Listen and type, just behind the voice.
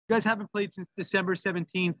you guys haven't played since December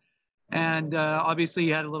 17th, and obviously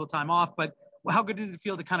you had a little time off. But how good did it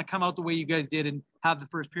feel to kind of come out the way you guys did and have the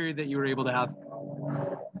first period that you were able to have?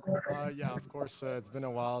 Yeah, of course, it's been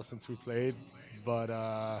a while since we played, but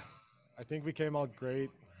I think we came out great.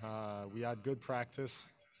 We had good practice,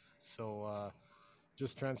 so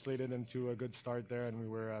just translated into a good start there, and we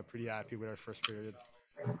were pretty happy with our first period.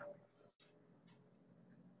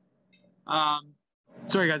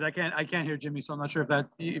 Sorry guys, I can't hear Jimmy, so I'm not sure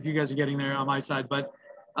if you guys are getting there on my side, but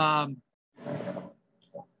um,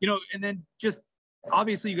 and then just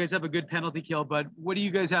obviously you guys have a good penalty kill, but what do you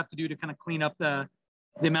guys have to do to kind of clean up the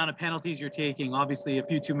amount of penalties you're taking? Obviously a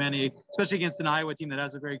few too many, especially against an Iowa team that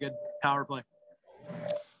has a very good power play.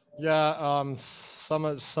 Yeah, some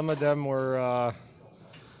of them were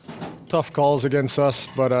tough calls against us,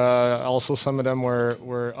 but also some of them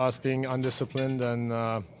were us being undisciplined,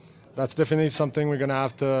 and that's definitely something we're gonna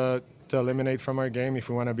have to eliminate from our game if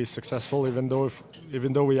we want to be successful. Even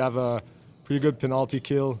though we have a pretty good penalty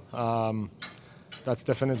kill, that's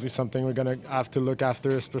definitely something we're gonna have to look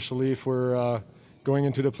after, especially if we're going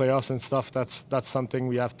into the playoffs and stuff. That's something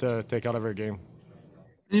we have to take out of our game.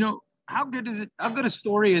 How good is it? How good a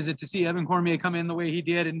story is it to see Evan Cormier come in the way he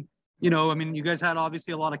did? And I mean, you guys had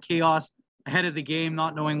obviously a lot of chaos ahead of the game,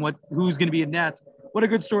 not knowing who's going to be in net. What a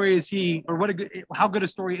good story is he, or how good a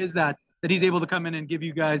story is that he's able to come in and give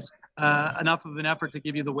you guys enough of an effort to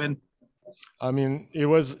give you the win? I mean, it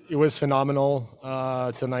was phenomenal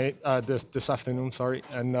tonight, this afternoon. Sorry,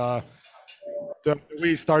 and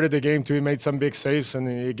we started the game too. He made some big saves, and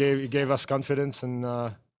he gave us confidence. And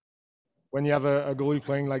when you have a goalie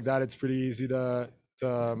playing like that, it's pretty easy to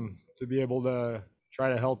be able to try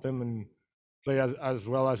to help him and play as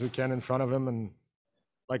well as we can in front of him. And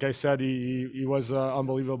like I said, he was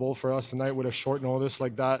unbelievable for us tonight with a short notice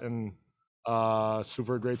like that, and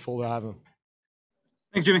super grateful to have him.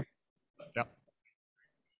 Thanks, Jimmy. Yeah.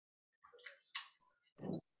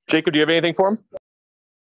 Jacob, do you have anything for him?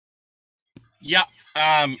 Yeah.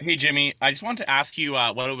 Hey, Jimmy, I just wanted to ask you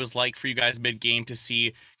what it was like for you guys mid-game to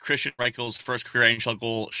see Christian Reichel's first career NHL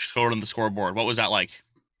goal scored on the scoreboard. What was that like?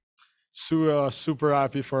 Super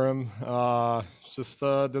happy for him. Just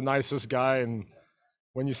the nicest guy, and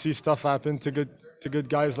when you see stuff happen to good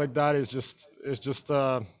guys like that, it's just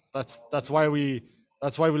that's why we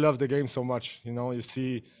love the game so much. You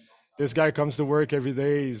see this guy comes to work every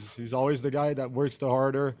day. He's always the guy that works the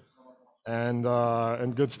harder, and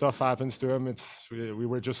good stuff happens to him. We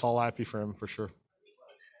were just all happy for him for sure.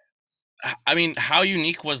 I mean, how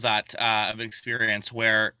unique was that of an experience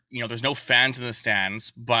where there's no fans in the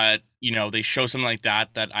stands, but they show something like that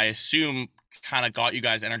I assume kind of got you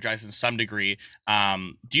guys energized in some degree.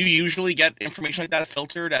 Do you usually get information like that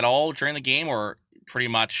filtered at all during the game, or pretty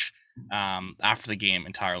much after the game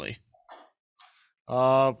entirely?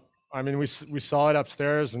 I mean, we saw it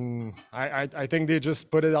upstairs, and I think they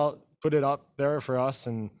just put it up there for us,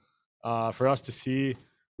 and for us to see.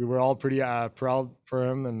 We were all pretty proud for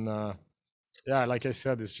him, and yeah, like I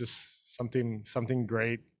said, it's just something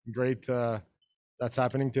great that's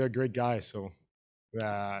happening to a great guy. So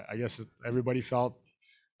I guess everybody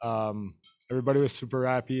was super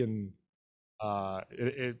happy, and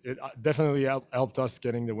it definitely helped us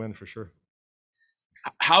getting the win for sure.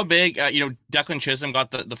 How big, Declan Chisholm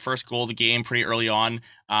got the first goal of the game pretty early on.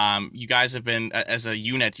 You guys have been, as a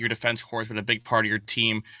unit, your defense core has been a big part of your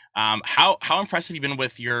team. How impressive have you been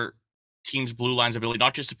with your team's blue line's ability,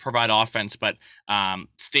 not just to provide offense, but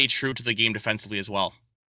stay true to the game defensively as well?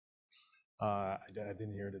 I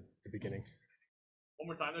didn't hear the beginning. One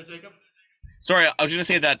more time there, Jacob. Sorry, I was going to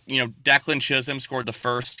say that, Declan Chisholm scored the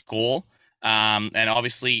first goal. And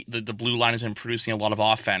obviously the blue line has been producing a lot of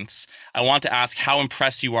offense. I want to ask how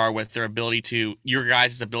impressed you are with your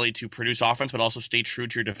guys' ability to produce offense, but also stay true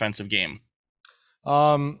to your defensive game.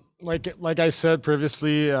 Like I said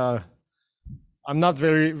previously, I'm not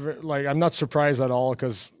I'm not surprised at all,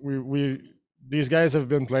 because these guys have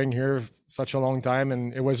been playing here such a long time,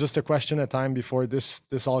 and it was just a question of time before this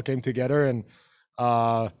all came together, and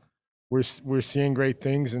we're seeing great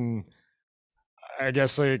things. And I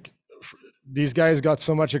guess these guys got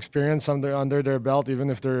so much experience under their belt, even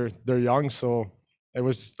if they're young. So it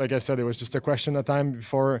was, like I said, it was just a question of time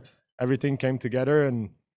before everything came together, and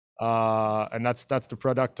that's the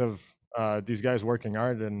product of these guys working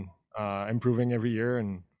hard and improving every year,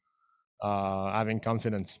 and having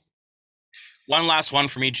confidence. One last one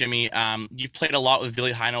for me, Jimmy. You've played a lot with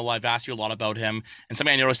Ville Heinola. I've asked you a lot about him, and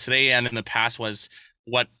something I noticed today and in the past was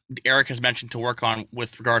what Eric has mentioned to work on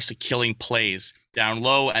with regards to killing plays down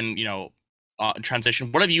low and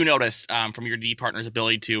transition. What have you noticed from your D partner's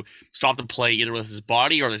ability to stop the play either with his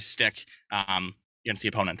body or the stick against the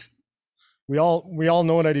opponent? We all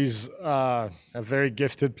know that he's a very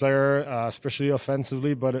gifted player, especially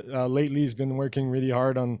offensively. But lately, he's been working really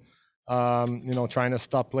hard on, trying to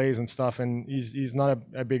stop plays and stuff. And he's not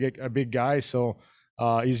a big guy, so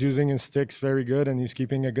he's using his sticks very good, and he's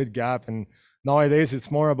keeping a good gap. And nowadays,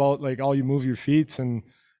 it's more about like how you move your feet and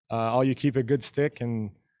how you keep a good stick.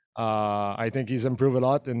 And I think he's improved a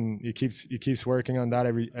lot, and he keeps working on that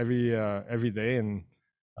every day.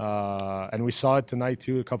 And we saw it tonight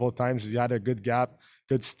too. A couple of times he had a good gap,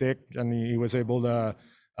 good stick, and he was able to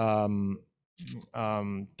turn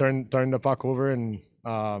the puck over and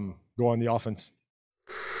go on the offense.